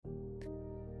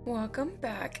Welcome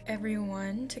back,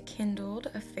 everyone, to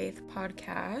Kindled, a Faith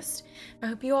podcast. I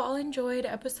hope you all enjoyed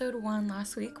episode 1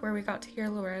 last week, where we got to hear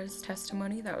Loretta's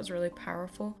testimony. That was really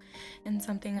powerful and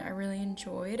something I really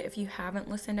enjoyed. If you haven't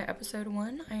listened to episode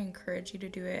 1, I encourage you to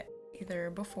do it either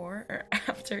before or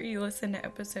after you listen to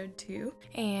episode 2.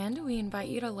 And we invite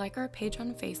you to like our page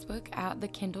on Facebook at The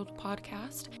Kindled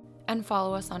Podcast. And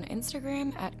follow us on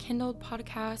Instagram at Kindled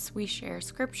Podcasts. We share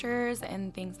scriptures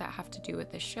and things that have to do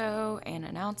with the show and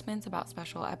announcements about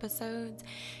special episodes.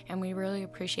 And we really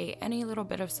appreciate any little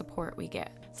bit of support we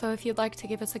get. So if you'd like to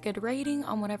give us a good rating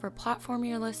on whatever platform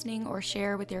you're listening or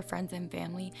share with your friends and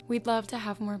family, we'd love to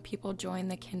have more people join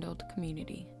the Kindled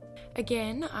community.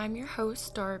 Again, I'm your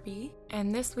host, Darby.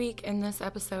 And this week in this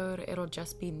episode, it'll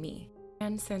just be me.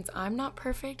 And since I'm not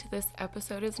perfect, this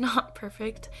episode is not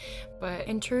perfect, but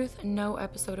in truth, no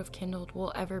episode of Kindled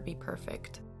will ever be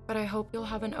perfect. But I hope you'll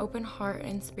have an open heart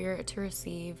and spirit to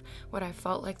receive what I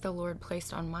felt like the Lord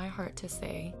placed on my heart to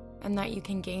say, and that you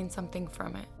can gain something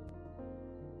from it.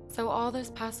 So all this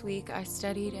past week, I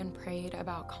studied and prayed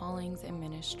about callings in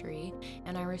ministry,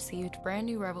 and I received brand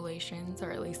new revelations, or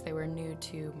at least they were new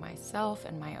to myself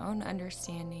and my own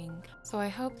understanding. So I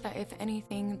hope that if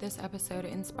anything, this episode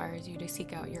inspires you to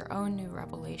seek out your own new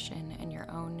revelation and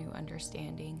your own new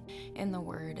understanding in the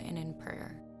Word and in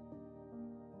prayer.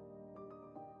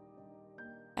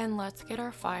 And let's get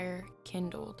our fire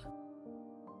kindled.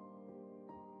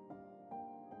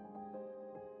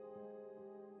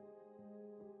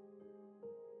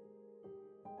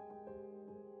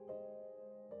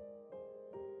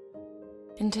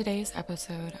 In today's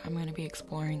episode, I'm going to be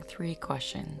exploring 3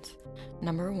 questions.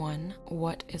 Number 1,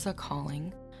 what is a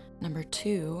calling? Number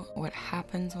 2, what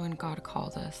happens when God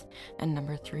calls us? And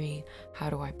number 3, how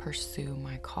do I pursue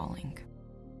my calling?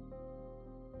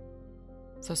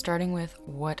 So starting with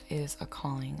what is a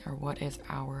calling, or what is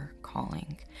our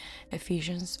calling?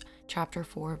 Ephesians chapter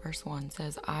 4 verse 1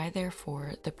 says, I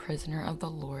therefore, the prisoner of the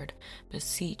Lord,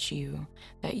 beseech you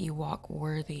that you walk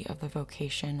worthy of the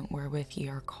vocation wherewith ye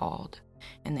are called.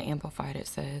 In the Amplified it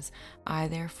says, I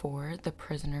therefore, the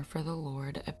prisoner for the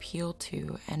Lord, appeal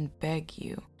to and beg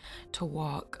you to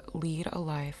lead a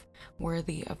life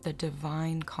worthy of the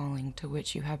divine calling to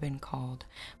which you have been called,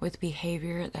 with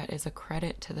behavior that is a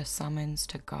credit to the summons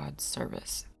to God's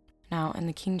service. Now, in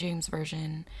the King James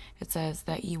Version, it says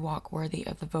that ye walk worthy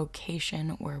of the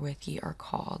vocation wherewith ye are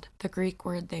called. The Greek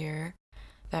word there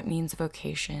that means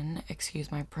vocation, excuse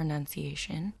my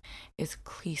pronunciation, is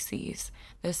klesis.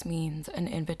 This means an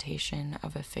invitation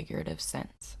of a figurative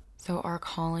sense. So our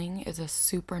calling is a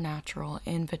supernatural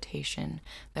invitation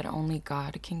that only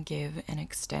God can give and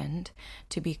extend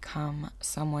to become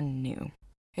someone new.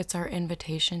 It's our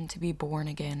invitation to be born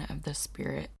again of the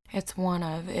Spirit. It's one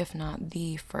of, if not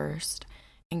the first,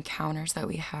 encounters that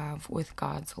we have with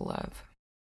God's love.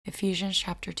 Ephesians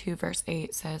chapter 2 verse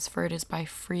 8 says, For it is by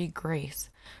free grace,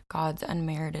 God's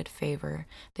unmerited favor,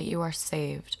 that you are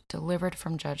saved, delivered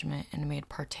from judgment, and made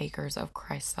partakers of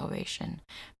Christ's salvation,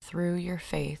 through your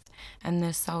faith, and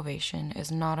this salvation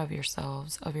is not of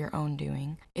yourselves, of your own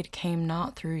doing. It came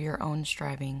not through your own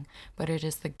striving, but it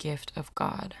is the gift of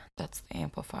God. That's the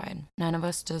Amplified. None of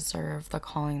us deserve the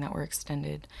calling that we're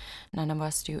extended. None of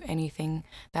us do anything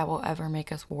that will ever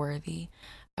make us worthy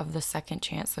of the second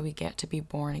chance that we get to be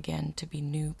born again, to be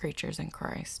new creatures in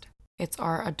Christ. It's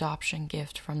our adoption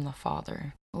gift from the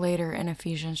Father. Later in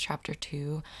Ephesians chapter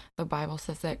 2, the Bible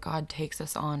says that God takes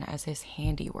us on as his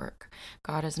handiwork.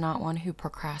 God is not one who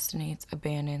procrastinates,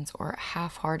 abandons, or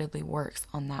half-heartedly works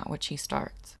on that which he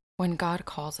starts. When God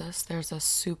calls us, there's a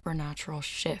supernatural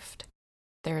shift.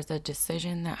 There's a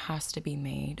decision that has to be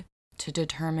made to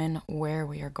determine where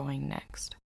we are going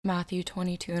next. Matthew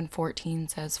 22:14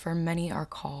 says, For many are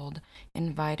called,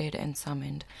 invited, and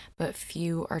summoned, but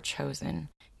few are chosen,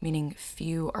 meaning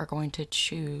few are going to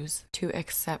choose to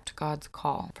accept God's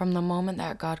call. From the moment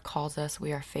that God calls us,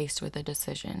 we are faced with a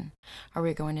decision. Are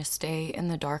we going to stay in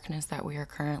the darkness that we are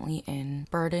currently in,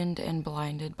 burdened and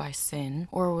blinded by sin,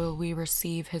 or will we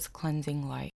receive his cleansing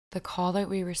light? The call that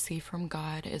we receive from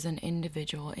God is an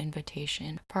individual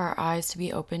invitation for our eyes to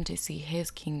be open to see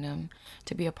his kingdom,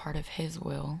 to be a part of his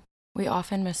will. We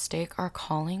often mistake our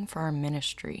calling for our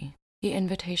ministry. The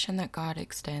invitation that God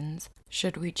extends,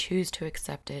 should we choose to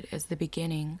accept it, is the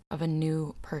beginning of a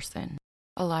new person,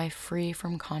 a life free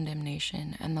from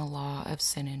condemnation and the law of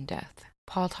sin and death.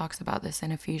 Paul talks about this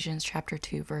in Ephesians chapter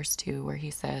 2, verse 2, where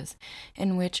he says,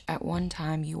 "In which at one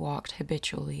time you walked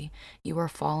habitually, you were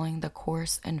following the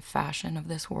course and fashion of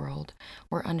this world,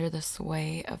 were under the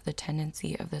sway of the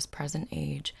tendency of this present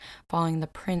age, following the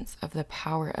prince of the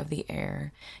power of the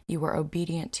air. You were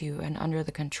obedient to and under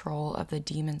the control of the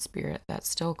demon spirit that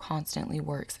still constantly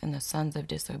works in the sons of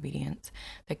disobedience,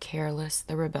 the careless,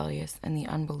 the rebellious, and the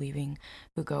unbelieving,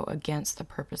 who go against the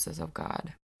purposes of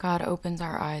God." God opens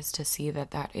our eyes to see that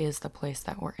that is the place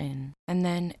that we're in, and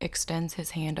then extends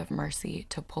his hand of mercy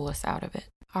to pull us out of it.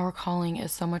 Our calling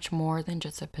is so much more than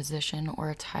just a position or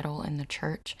a title in the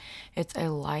church. It's a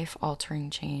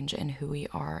life-altering change in who we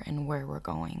are and where we're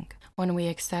going. When we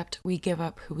accept, we give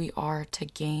up who we are to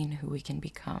gain who we can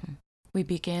become. We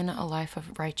begin a life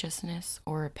of righteousness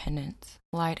or repentance,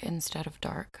 light instead of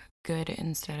dark, good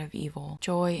instead of evil,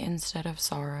 joy instead of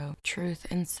sorrow, truth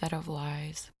instead of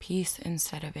lies, peace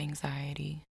instead of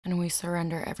anxiety. And we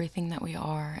surrender everything that we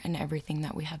are and everything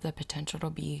that we have the potential to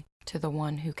be to the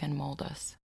one who can mold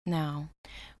us. Now,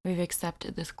 we've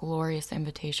accepted this glorious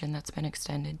invitation that's been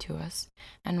extended to us,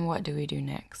 and what do we do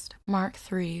next? Mark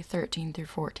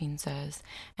 3:13-14 says,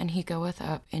 "And he goeth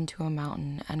up into a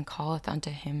mountain, and calleth unto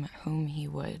him whom he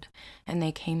would. And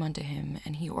they came unto him,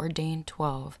 and he ordained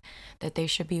 12, that they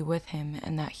should be with him,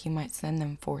 and that he might send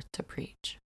them forth to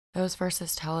preach." Those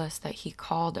verses tell us that he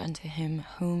called unto him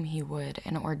whom he would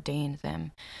and ordained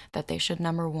them, that they should,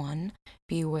 number one,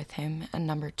 be with him, and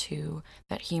number two,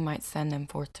 that he might send them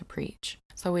forth to preach.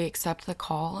 So we accept the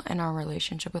call, and our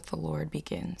relationship with the Lord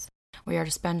begins. We are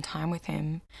to spend time with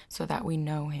him so that we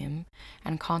know him,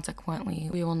 and consequently,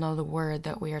 we will know the word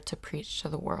that we are to preach to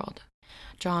the world.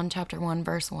 John chapter 1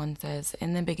 verse 1 says,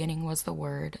 "In the beginning was the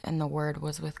Word, and the Word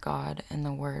was with God, and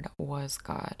the Word was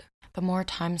God." The more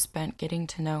time spent getting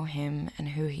to know him and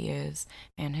who he is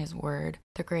and his word,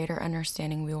 the greater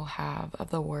understanding we will have of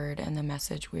the word and the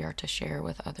message we are to share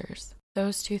with others.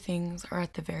 Those two things are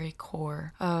at the very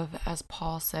core of, as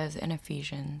Paul says in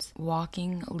Ephesians,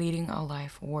 leading a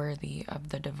life worthy of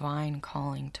the divine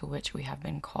calling to which we have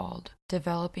been called.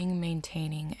 Developing,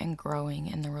 maintaining, and growing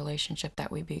in the relationship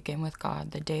that we begin with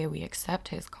God the day we accept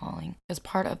his calling is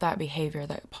part of that behavior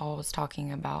that Paul was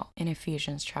talking about in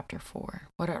Ephesians chapter 4.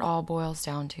 What it all boils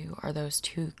down to are those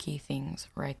two key things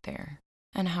right there.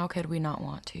 And how could we not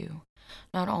want to?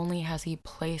 Not only has he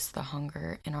placed the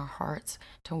hunger in our hearts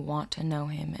to want to know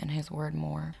him and his word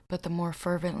more, but the more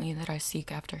fervently that I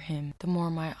seek after him, the more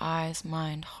my eyes,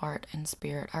 mind, heart, and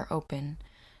spirit are open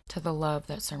to the love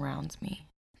that surrounds me.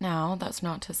 Now, that's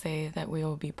not to say that we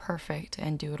will be perfect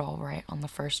and do it all right on the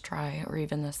first try or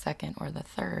even the second or the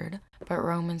third, but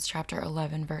Romans chapter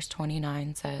 11 verse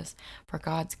 29 says, "For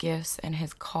God's gifts and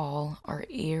his call are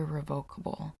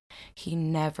irrevocable. He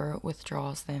never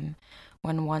withdraws them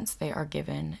when once they are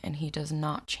given, and he does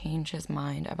not change his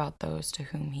mind about those to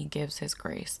whom he gives his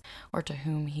grace or to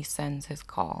whom he sends his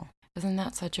call." Isn't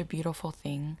that such a beautiful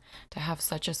thing, to have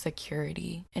such a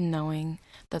security in knowing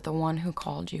that the one who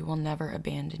called you will never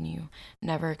abandon you,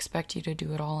 never expect you to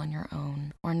do it all on your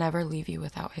own, or never leave you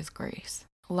without his grace?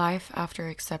 Life after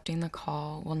accepting the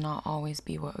call will not always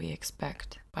be what we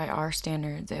expect. By our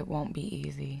standards, it won't be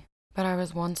easy. But I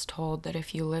was once told that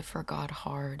if you live for God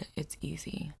hard, it's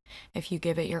easy. If you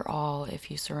give it your all, if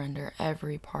you surrender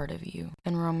every part of you.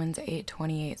 Then Romans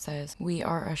 8:28 says, "We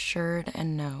are assured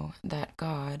and know that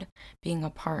God, being a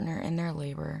partner in their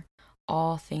labor,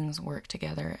 all things work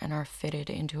together and are fitted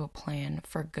into a plan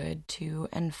for good to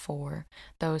and for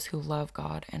those who love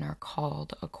God and are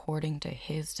called according to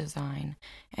his design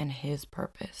and his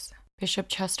purpose." Bishop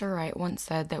Chester Wright once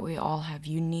said that we all have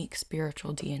unique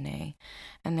spiritual DNA,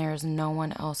 and there is no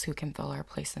one else who can fill our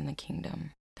place in the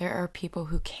kingdom. There are people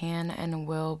who can and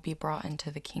will be brought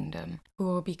into the kingdom, who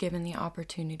will be given the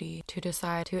opportunity to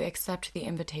decide to accept the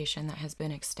invitation that has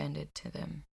been extended to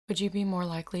them. Would you be more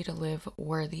likely to live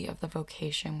worthy of the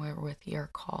vocation wherewith you are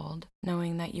called,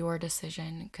 knowing that your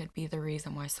decision could be the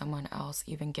reason why someone else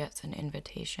even gets an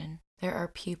invitation? There are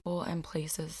people and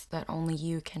places that only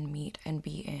you can meet and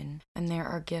be in, and there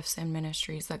are gifts and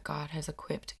ministries that God has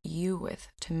equipped you with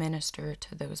to minister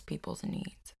to those people's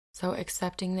needs. So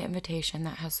accepting the invitation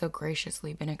that has so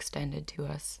graciously been extended to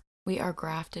us, we are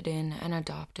grafted in and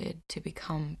adopted to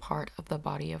become part of the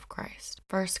body of Christ.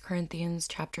 1 Corinthians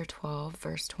chapter 12,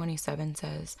 verse 27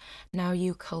 says, "Now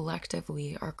you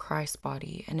collectively are Christ's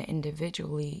body, and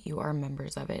individually you are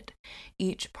members of it,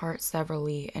 each part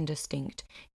severally and distinct,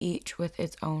 each with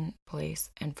its own place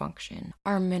and function.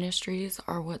 Our ministries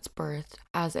are what's birthed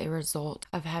as a result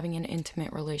of having an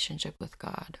intimate relationship with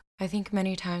God. I think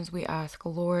many times we ask,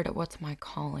 Lord, what's my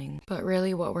calling? But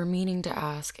really what we're meaning to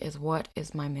ask is, what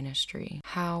is my ministry?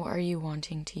 How are you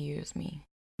wanting to use me?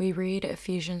 We read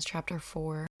Ephesians chapter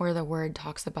 4, where the word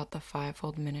talks about the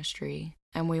fivefold ministry,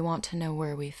 and we want to know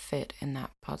where we fit in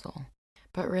that puzzle.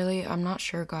 But really, I'm not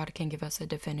sure God can give us a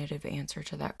definitive answer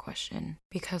to that question,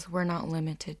 because we're not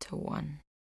limited to one.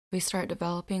 We start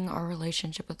developing our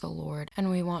relationship with the Lord, and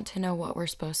we want to know what we're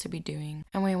supposed to be doing,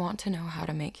 and we want to know how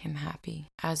to make Him happy,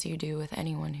 as you do with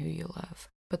anyone who you love.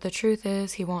 But the truth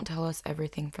is, He won't tell us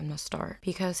everything from the start,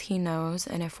 because He knows,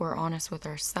 and if we're honest with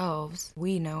ourselves,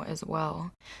 we know as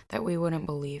well, that we wouldn't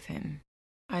believe Him.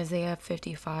 Isaiah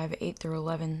 55,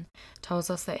 8-11 tells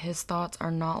us that His thoughts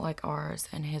are not like ours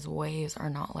and His ways are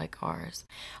not like ours.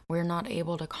 We're not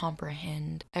able to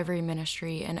comprehend every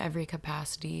ministry and every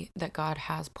capacity that God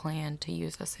has planned to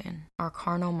use us in. Our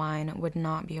carnal mind would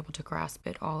not be able to grasp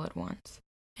it all at once.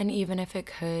 And even if it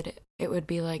could, it would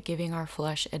be like giving our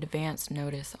flesh advance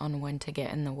notice on when to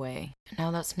get in the way.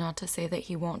 Now, that's not to say that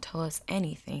He won't tell us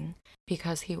anything,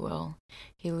 because He will.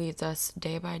 He leads us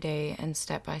day by day and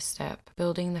step by step,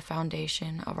 building the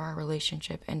foundation of our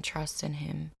relationship and trust in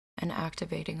Him, and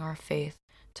activating our faith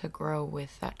to grow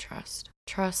with that trust.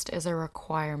 Trust is a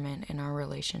requirement in our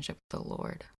relationship with the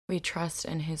Lord. We trust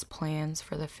in His plans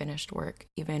for the finished work,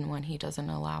 even when He doesn't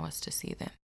allow us to see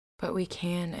them. But we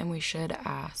can and we should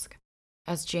ask.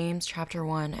 As James chapter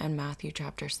 1 and Matthew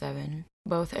chapter 7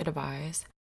 both advise,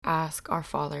 ask our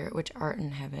Father which art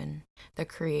in heaven, the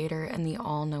Creator and the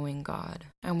all-knowing God,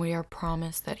 and we are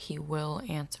promised that He will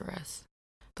answer us.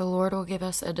 The Lord will give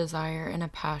us a desire and a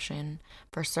passion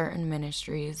for certain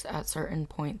ministries at certain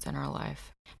points in our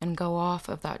life, and go off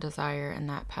of that desire and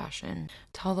that passion.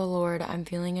 Tell the Lord, I'm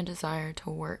feeling a desire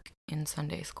to work in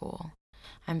Sunday school.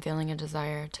 I'm feeling a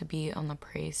desire to be on the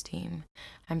praise team.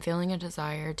 I'm feeling a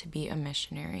desire to be a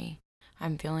missionary.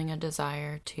 I'm feeling a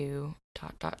desire to ...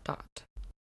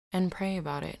 And pray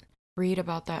about it. Read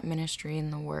about that ministry in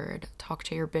the Word. Talk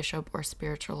to your bishop or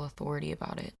spiritual authority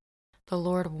about it. The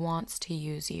Lord wants to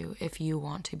use you if you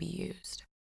want to be used.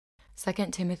 2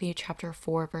 Timothy chapter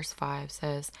 4 verse 5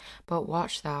 says, But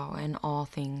watch thou in all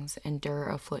things, endure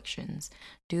afflictions,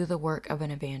 do the work of an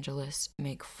evangelist,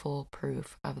 make full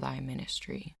proof of thy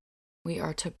ministry. We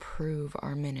are to prove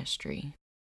our ministry,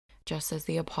 just as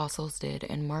the apostles did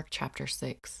in Mark chapter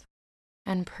 6,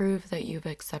 and prove that you've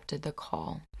accepted the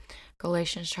call.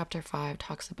 Galatians chapter 5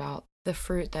 talks about the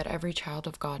fruit that every child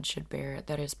of God should bear,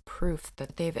 that is proof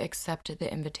that they've accepted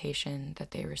the invitation that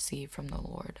they receive from the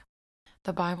Lord.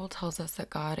 The Bible tells us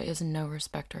that God is no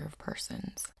respecter of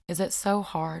persons. Is it so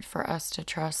hard for us to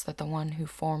trust that the one who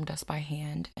formed us by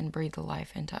hand and breathed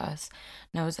life into us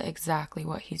knows exactly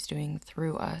what He's doing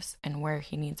through us and where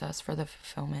He needs us for the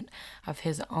fulfillment of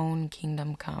His own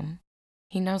kingdom come?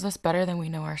 He knows us better than we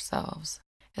know ourselves.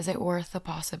 Is it worth the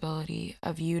possibility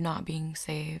of you not being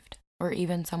saved, or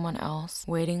even someone else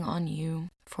waiting on you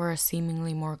for a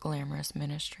seemingly more glamorous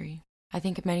ministry? I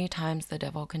think many times the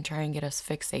devil can try and get us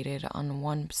fixated on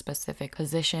one specific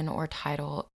position or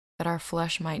title that our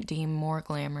flesh might deem more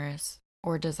glamorous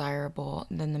or desirable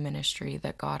than the ministry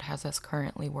that God has us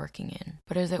currently working in.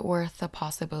 But is it worth the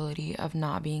possibility of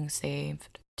not being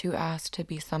saved to ask to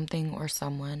be something or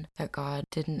someone that God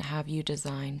didn't have you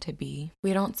designed to be?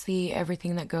 We don't see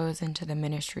everything that goes into the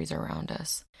ministries around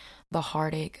us. The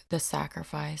heartache, the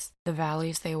sacrifice, the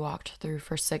valleys they walked through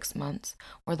for 6 months,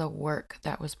 or the work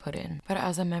that was put in. But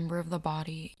as a member of the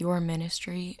body, your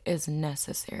ministry is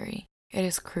necessary. It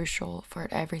is crucial for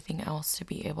everything else to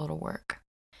be able to work.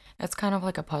 It's kind of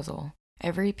like a puzzle.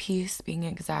 Every piece being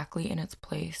exactly in its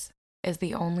place is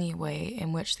the only way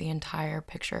in which the entire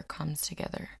picture comes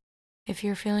together. If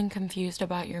you're feeling confused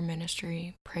about your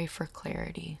ministry, pray for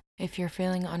clarity. If you're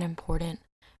feeling unimportant,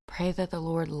 pray that the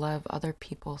Lord love other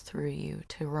people through you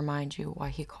to remind you why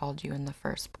He called you in the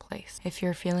first place. If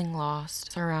you're feeling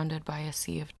lost, surrounded by a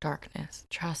sea of darkness,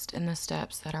 trust in the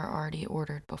steps that are already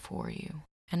ordered before you.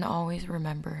 And always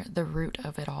remember the root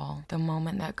of it all, the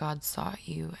moment that God sought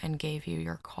you and gave you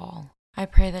your call. I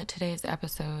pray that today's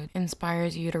episode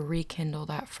inspires you to rekindle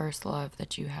that first love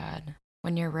that you had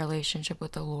when your relationship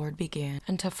with the Lord began,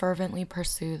 and to fervently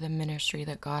pursue the ministry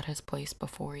that God has placed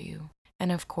before you.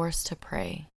 And of course, to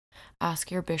pray.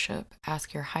 Ask your bishop,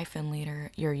 ask your hyphen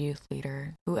leader, your youth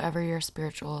leader, whoever your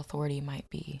spiritual authority might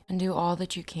be, and do all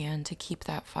that you can to keep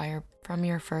that fire from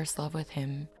your first love with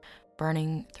Him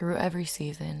burning through every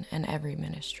season and every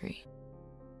ministry.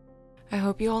 I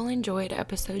hope you all enjoyed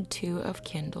episode 2 of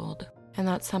Kindled, and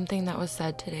that something that was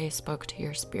said today spoke to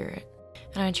your spirit.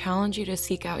 And I challenge you to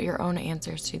seek out your own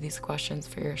answers to these questions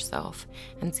for yourself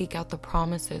and seek out the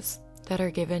promises that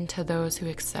are given to those who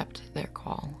accept their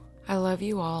call. I love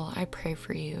you all, I pray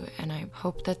for you, and I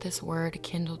hope that this word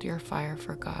kindled your fire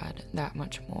for God that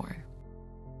much more.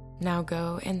 Now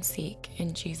go and seek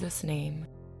in Jesus' name.